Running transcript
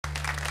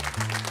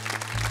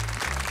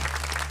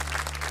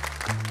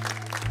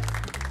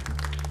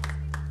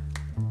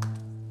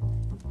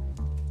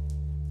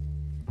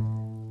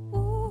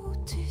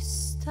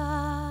Tysta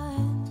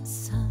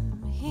ensamhet,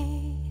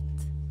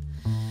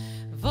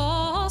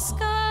 vad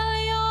skall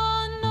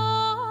jag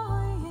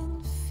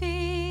någon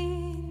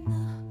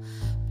finna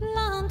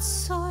bland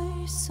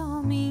sorg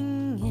som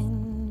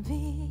ingen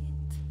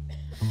vet?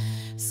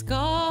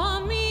 Ska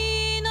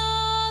mina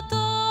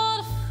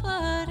dagar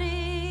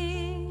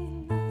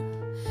förena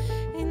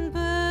en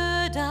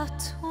börda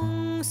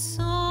tung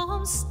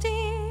som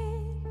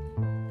sten,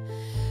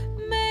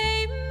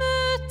 mig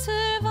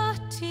möter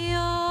vart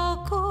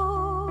jag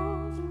går,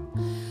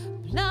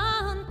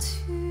 bland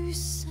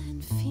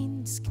tusen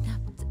finns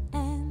knappt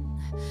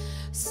en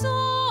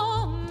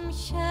som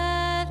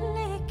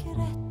kärlek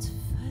rätt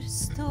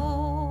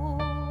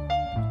förstår.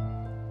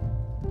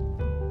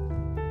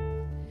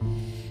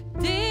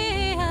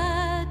 Det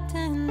är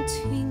den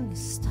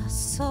tyngsta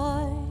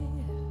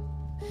sorg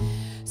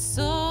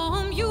som